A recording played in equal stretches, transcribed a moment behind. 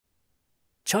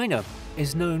China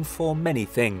is known for many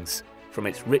things, from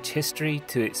its rich history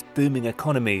to its booming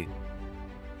economy.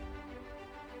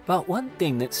 But one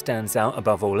thing that stands out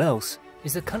above all else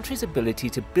is the country's ability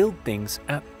to build things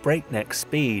at breakneck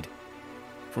speed.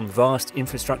 From vast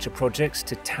infrastructure projects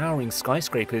to towering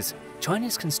skyscrapers,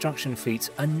 China's construction feats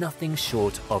are nothing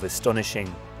short of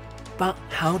astonishing. But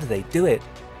how do they do it?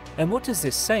 And what does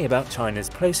this say about China's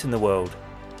place in the world?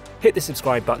 Hit the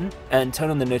subscribe button and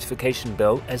turn on the notification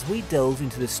bell as we delve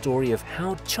into the story of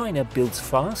how China builds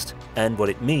fast and what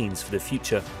it means for the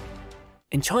future.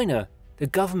 In China, the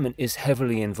government is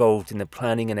heavily involved in the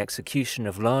planning and execution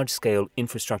of large-scale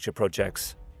infrastructure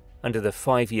projects. Under the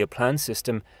 5-year plan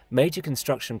system, major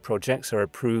construction projects are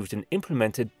approved and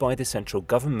implemented by the central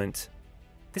government.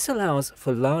 This allows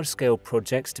for large-scale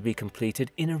projects to be completed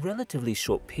in a relatively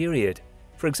short period.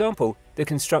 For example, the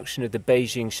construction of the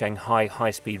Beijing-Shanghai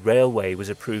high-speed railway was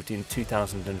approved in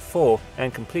 2004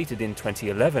 and completed in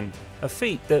 2011, a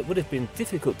feat that would have been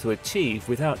difficult to achieve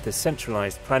without the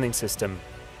centralized planning system.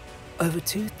 Over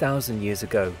 2,000 years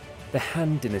ago, the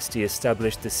Han Dynasty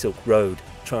established the Silk Road,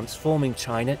 transforming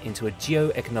China into a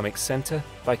geo-economic center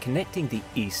by connecting the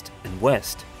East and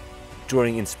West.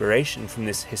 Drawing inspiration from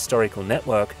this historical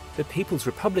network, the People's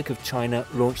Republic of China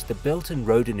launched the Belt and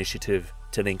Road Initiative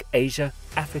to link Asia,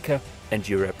 Africa, and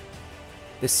Europe.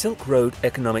 The Silk Road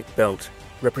Economic Belt,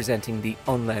 representing the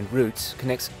on-land routes,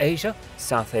 connects Asia,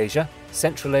 South Asia,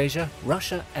 Central Asia,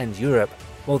 Russia, and Europe,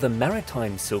 while the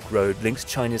Maritime Silk Road links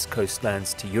China's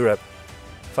coastlands to Europe.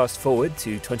 Fast forward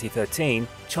to 2013,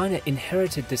 China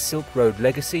inherited the Silk Road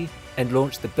legacy and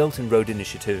launched the Belt and Road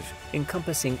Initiative,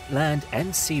 encompassing land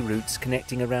and sea routes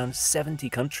connecting around 70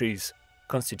 countries,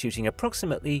 constituting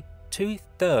approximately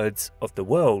 2/3 of the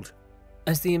world.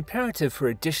 As the imperative for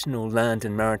additional land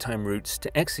and maritime routes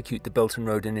to execute the Belt and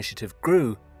Road Initiative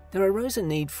grew, there arose a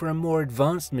need for a more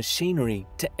advanced machinery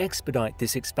to expedite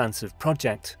this expansive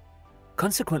project.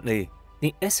 Consequently,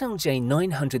 the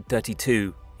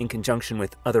SLJ900, in conjunction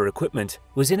with other equipment,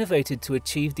 was innovated to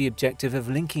achieve the objective of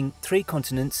linking 3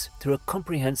 continents through a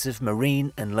comprehensive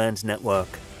marine and land network.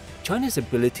 China's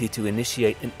ability to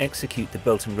initiate and execute the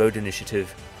Belt and Road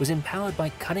Initiative was empowered by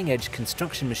cutting-edge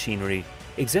construction machinery,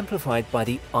 exemplified by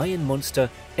the Iron Monster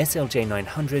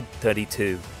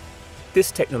SLJ900. This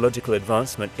technological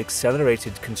advancement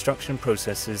accelerated construction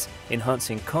processes,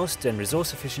 enhancing cost and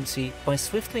resource efficiency by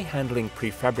swiftly handling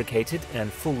prefabricated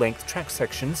and full-length track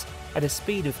sections at a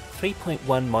speed of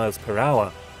 3.1 miles per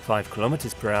hour, 5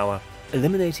 kilometers per hour,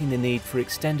 eliminating the need for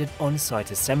extended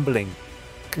on-site assembling.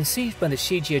 Conceived by the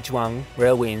Shijiazhuang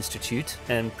Railway Institute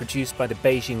and produced by the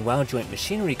Beijing Wow Joint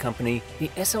Machinery Company, the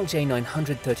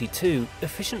SLJ900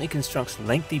 efficiently constructs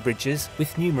lengthy bridges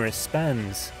with numerous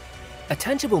spans. A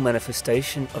tangible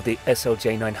manifestation of the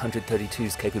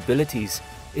SLJ900's capabilities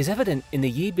is evident in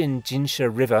the Yibin-Jinsha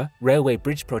River Railway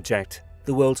Bridge Project,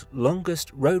 the world's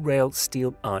longest road-rail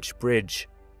steel arch bridge.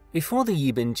 Before the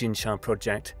Yibin-Jinsha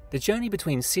project, the journey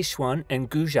between Sichuan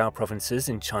and Guizhou provinces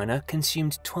in China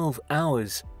consumed 12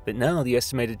 hours, but now the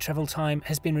estimated travel time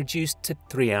has been reduced to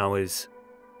 3 hours.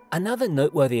 Another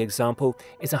noteworthy example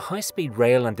is a high-speed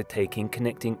rail undertaking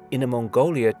connecting Inner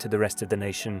Mongolia to the rest of the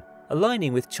nation,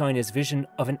 aligning with China's vision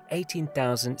of an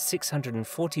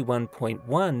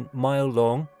 18,641.1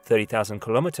 mile-long,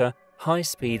 30,000-kilometer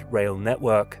high-speed rail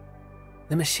network.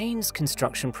 The machine's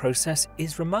construction process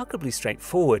is remarkably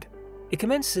straightforward. It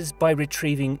commences by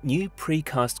retrieving new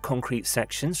precast concrete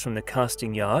sections from the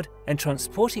casting yard and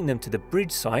transporting them to the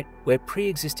bridge site where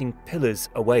pre-existing pillars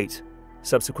await.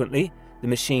 Subsequently, the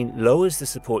machine lowers the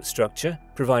support structure,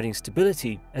 providing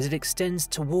stability as it extends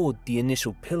toward the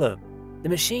initial pillar. The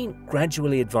machine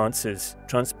gradually advances,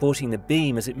 transporting the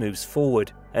beam as it moves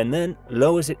forward, and then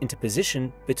lowers it into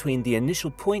position between the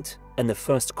initial point and the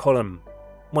first column.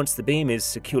 Once the beam is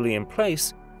securely in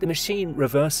place, the machine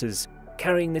reverses,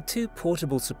 carrying the 2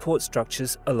 portable support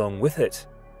structures along with it.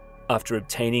 After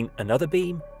obtaining another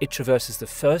beam, it traverses the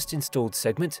first installed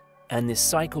segment, and this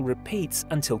cycle repeats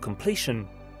until completion.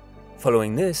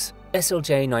 Following this,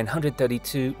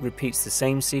 SLJ900 repeats the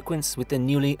same sequence with the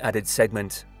newly added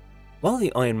segment. While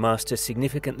the Iron Master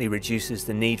significantly reduces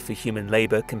the need for human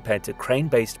labor compared to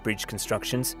crane-based bridge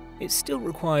constructions, it still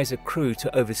requires a crew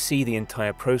to oversee the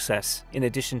entire process, in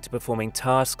addition to performing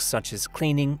tasks such as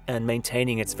cleaning and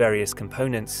maintaining its various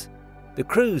components. The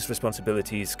crew's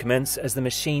responsibilities commence as the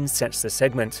machine sets the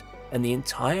segment, and the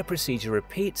entire procedure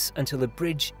repeats until the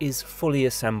bridge is fully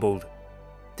assembled.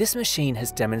 This machine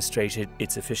has demonstrated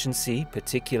its efficiency,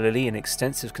 particularly in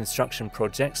extensive construction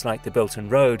projects like the Belt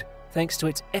and Road, thanks to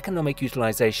its economic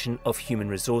utilization of human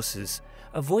resources,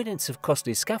 avoidance of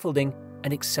costly scaffolding,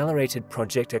 and accelerated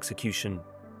project execution.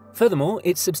 Furthermore,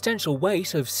 its substantial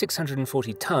weight of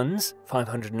 640 tons,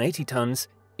 580 tons,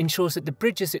 ensures that the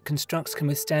bridges it constructs can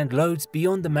withstand loads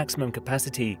beyond the maximum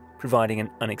capacity, providing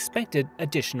an unexpected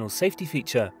additional safety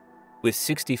feature. With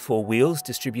 64 wheels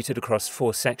distributed across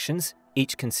 4 sections,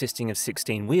 each consisting of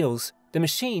 16 wheels, the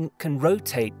machine can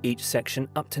rotate each section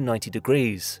up to 90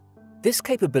 degrees. This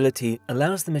capability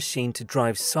allows the machine to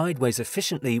drive sideways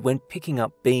efficiently when picking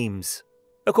up beams.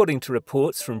 According to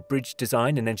reports from Bridge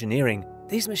Design and Engineering,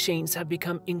 these machines have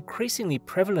become increasingly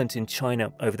prevalent in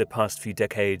China over the past few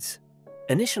decades.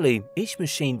 Initially, each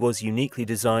machine was uniquely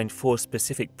designed for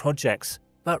specific projects,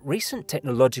 but recent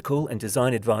technological and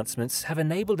design advancements have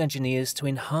enabled engineers to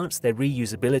enhance their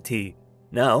reusability.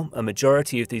 Now, a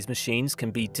majority of these machines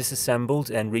can be disassembled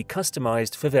and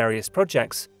recustomized for various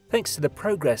projects, thanks to the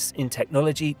progress in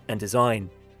technology and design.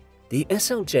 The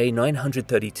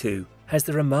SLJ900 has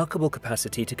the remarkable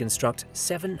capacity to construct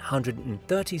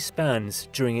 730 spans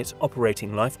during its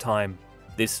operating lifetime.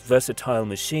 This versatile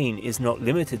machine is not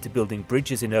limited to building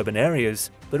bridges in urban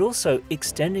areas, but also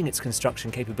extending its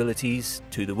construction capabilities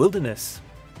to the wilderness.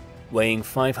 Weighing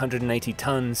 580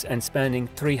 tons and spanning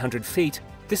 300 feet,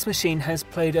 this machine has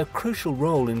played a crucial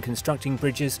role in constructing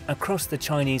bridges across the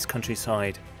Chinese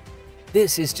countryside.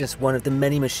 This is just one of the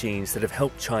many machines that have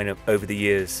helped China over the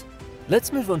years.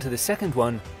 Let's move on to the second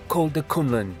one, called the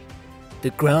Kunlun.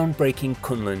 The groundbreaking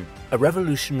Kunlun, a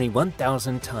revolutionary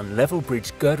 1,000-ton level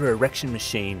bridge girder erection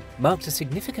machine, marked a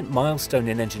significant milestone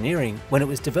in engineering when it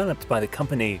was developed by the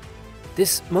company.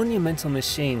 This monumental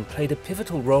machine played a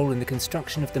pivotal role in the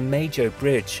construction of the Meizhou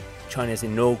Bridge, China's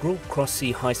inaugural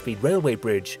cross-sea high-speed railway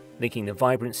bridge, linking the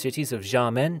vibrant cities of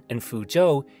Xiamen and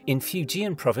Fuzhou in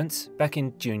Fujian province back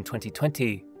in June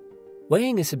 2020.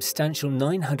 Weighing a substantial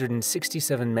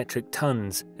 967 metric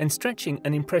tons and stretching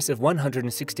an impressive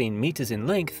 116 meters in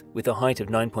length with a height of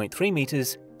 9.3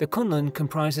 meters, the Kunlun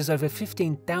comprises over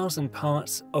 15,000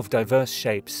 parts of diverse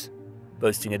shapes.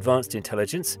 Boasting advanced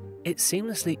intelligence, it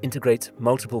seamlessly integrates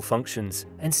multiple functions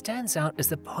and stands out as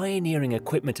the pioneering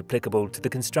equipment applicable to the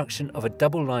construction of a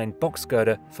double-line box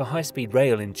girder for high-speed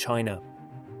rail in China.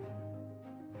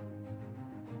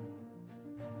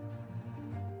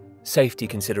 Safety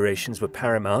considerations were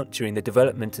paramount during the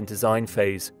development and design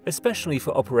phase, especially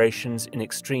for operations in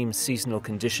extreme seasonal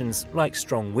conditions like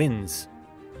strong winds.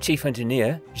 Chief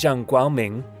Engineer Zhang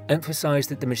Guoming emphasized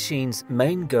that the machine's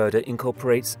main girder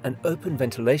incorporates an open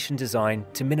ventilation design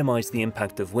to minimize the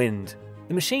impact of wind.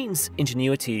 The machine's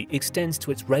ingenuity extends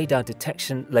to its radar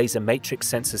detection laser matrix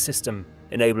sensor system,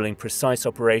 enabling precise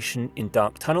operation in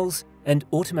dark tunnels and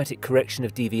automatic correction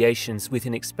of deviations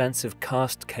within expansive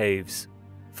karst caves.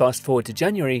 Fast forward to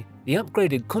January, the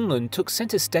upgraded Kunlun took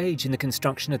center stage in the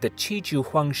construction of the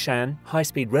Qiju-Huangshan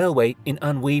high-speed railway in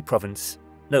Anhui province.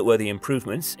 Noteworthy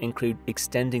improvements include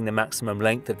extending the maximum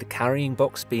length of the carrying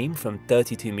box beam from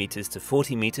 32 meters to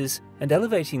 40 meters and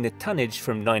elevating the tonnage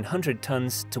from 900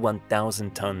 tons to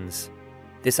 1,000 tons.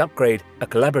 This upgrade, a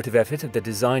collaborative effort of the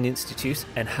Design Institute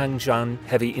and Hangzhou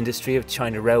Heavy Industry of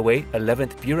China Railway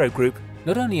 11th Bureau Group,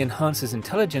 not only enhances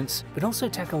intelligence, but also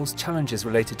tackles challenges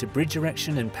related to bridge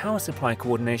erection and power supply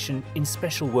coordination in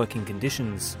special working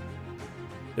conditions.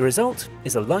 The result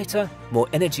is a lighter, more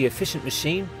energy-efficient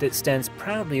machine that stands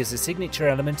proudly as a signature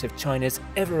element of China's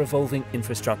ever-evolving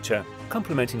infrastructure,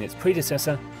 complementing its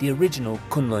predecessor, the original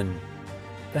Kunlun.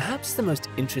 Perhaps the most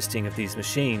interesting of these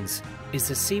machines is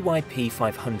the CYP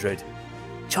 500.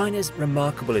 China's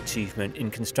remarkable achievement in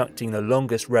constructing the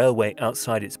longest railway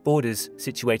outside its borders,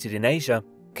 situated in Asia,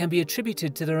 can be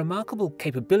attributed to the remarkable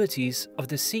capabilities of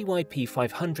the CYP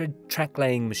 500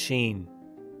 track-laying machine.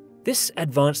 This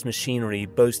advanced machinery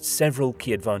boasts several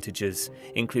key advantages,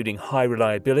 including high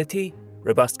reliability,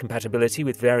 robust compatibility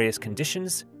with various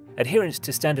conditions, adherence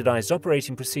to standardized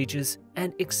operating procedures,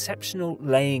 and exceptional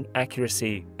laying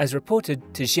accuracy, as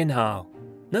reported to Xinhao.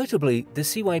 Notably, the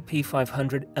CYP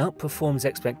 500 outperforms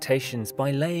expectations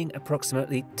by laying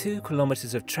approximately 2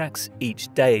 kilometers of tracks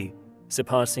each day,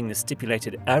 surpassing the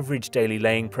stipulated average daily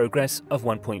laying progress of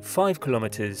 1.5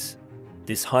 kilometers.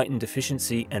 This heightened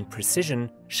efficiency and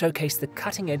precision showcase the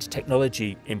cutting-edge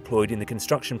technology employed in the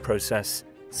construction process,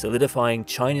 solidifying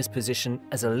China's position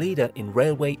as a leader in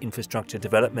railway infrastructure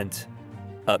development.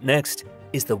 Up next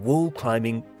is the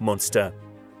wall-climbing monster.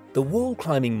 The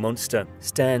wall-climbing monster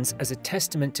stands as a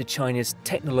testament to China's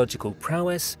technological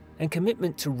prowess and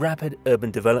commitment to rapid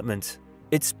urban development.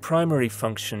 Its primary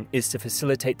function is to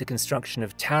facilitate the construction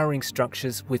of towering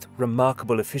structures with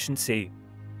remarkable efficiency.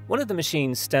 One of the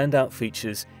machine's standout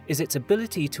features is its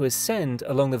ability to ascend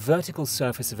along the vertical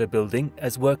surface of a building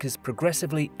as workers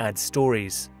progressively add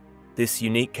stories. This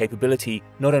unique capability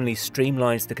not only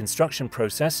streamlines the construction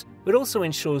process, but also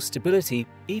ensures stability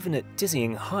even at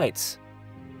dizzying heights.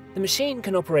 The machine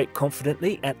can operate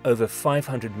confidently at over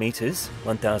 500 meters,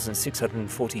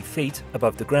 1,640 feet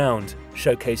above the ground,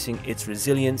 showcasing its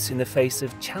resilience in the face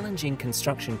of challenging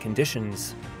construction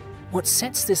conditions. What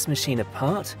sets this machine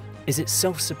apart is its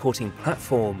self-supporting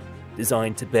platform,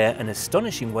 designed to bear an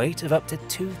astonishing weight of up to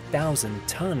 2,000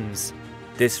 tons.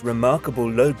 This remarkable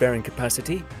load-bearing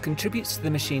capacity contributes to the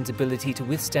machine's ability to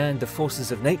withstand the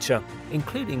forces of nature,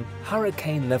 including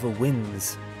hurricane-level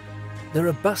winds. The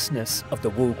robustness of the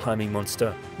wall-climbing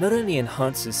monster not only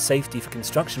enhances safety for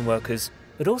construction workers,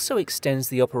 but also extends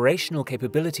the operational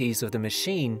capabilities of the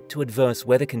machine to adverse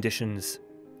weather conditions.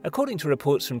 According to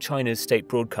reports from China's state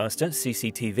broadcaster,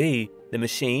 CCTV, the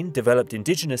machine, developed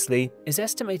indigenously, is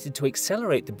estimated to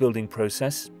accelerate the building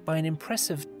process by an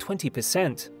impressive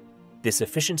 20%. This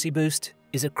efficiency boost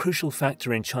is a crucial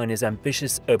factor in China's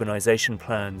ambitious urbanization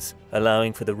plans,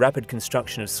 allowing for the rapid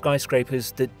construction of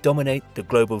skyscrapers that dominate the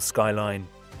global skyline.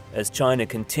 As China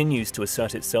continues to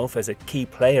assert itself as a key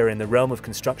player in the realm of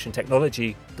construction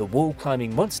technology, the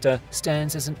wall-climbing monster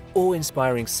stands as an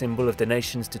awe-inspiring symbol of the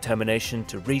nation's determination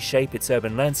to reshape its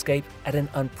urban landscape at an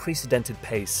unprecedented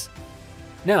pace.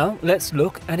 Now, let's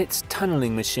look at its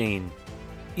tunneling machine.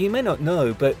 You may not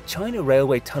know, but China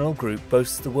Railway Tunnel Group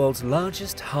boasts the world's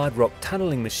largest hard rock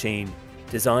tunneling machine,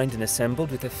 designed and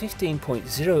assembled with a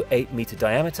 15.08 meter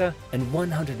diameter and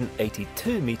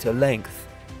 182 meter length.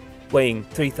 Weighing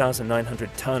 3,900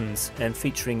 tons and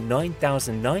featuring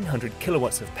 9,900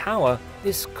 kilowatts of power,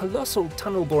 this colossal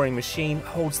tunnel boring machine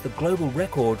holds the global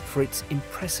record for its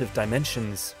impressive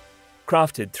dimensions.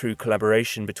 Crafted through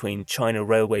collaboration between China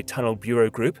Railway Tunnel Bureau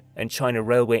Group and China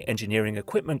Railway Engineering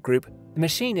Equipment Group, the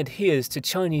machine adheres to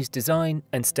Chinese design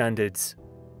and standards.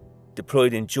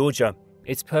 Deployed in Georgia,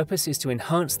 its purpose is to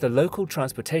enhance the local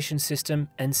transportation system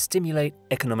and stimulate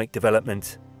economic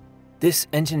development. This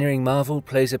engineering marvel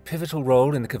plays a pivotal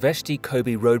role in the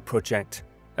Kaveshti-Kobe Road project,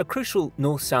 a crucial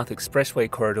north-south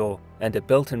expressway corridor and a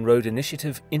Belt and Road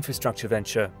Initiative infrastructure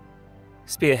venture.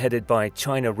 Spearheaded by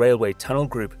China Railway Tunnel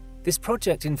Group, this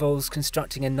project involves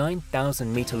constructing a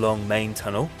 9,000-meter-long main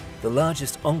tunnel, the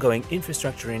largest ongoing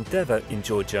infrastructure endeavor in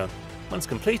Georgia. Once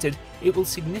completed, it will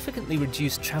significantly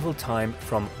reduce travel time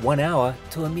from 1 hour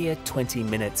to a mere 20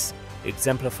 minutes,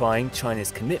 exemplifying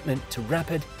China's commitment to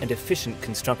rapid and efficient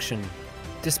construction.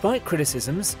 Despite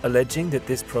criticisms alleging that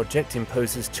this project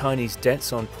imposes Chinese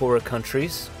debts on poorer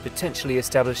countries, potentially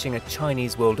establishing a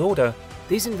Chinese world order,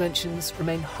 these inventions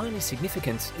remain highly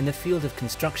significant in the field of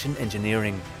construction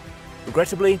engineering.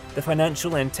 Regrettably, the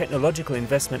financial and technological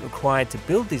investment required to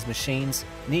build these machines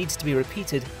needs to be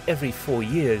repeated every 4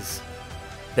 years.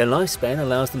 Their lifespan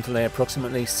allows them to lay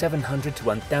approximately 700 to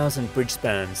 1,000 bridge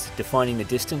spans, defining the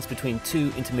distance between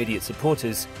two intermediate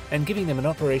supporters and giving them an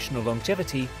operational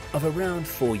longevity of around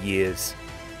 4 years.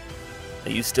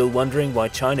 Are you still wondering why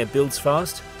China builds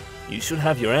fast? You should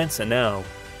have your answer now.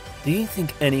 Do you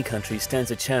think any country stands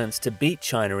a chance to beat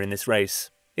China in this race?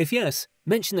 If yes,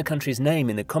 mention the country's name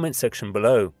in the comment section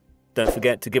below. Don't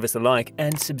forget to give us a like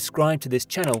and subscribe to this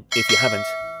channel if you haven't.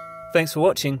 Thanks for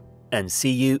watching, and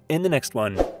see you in the next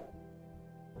one.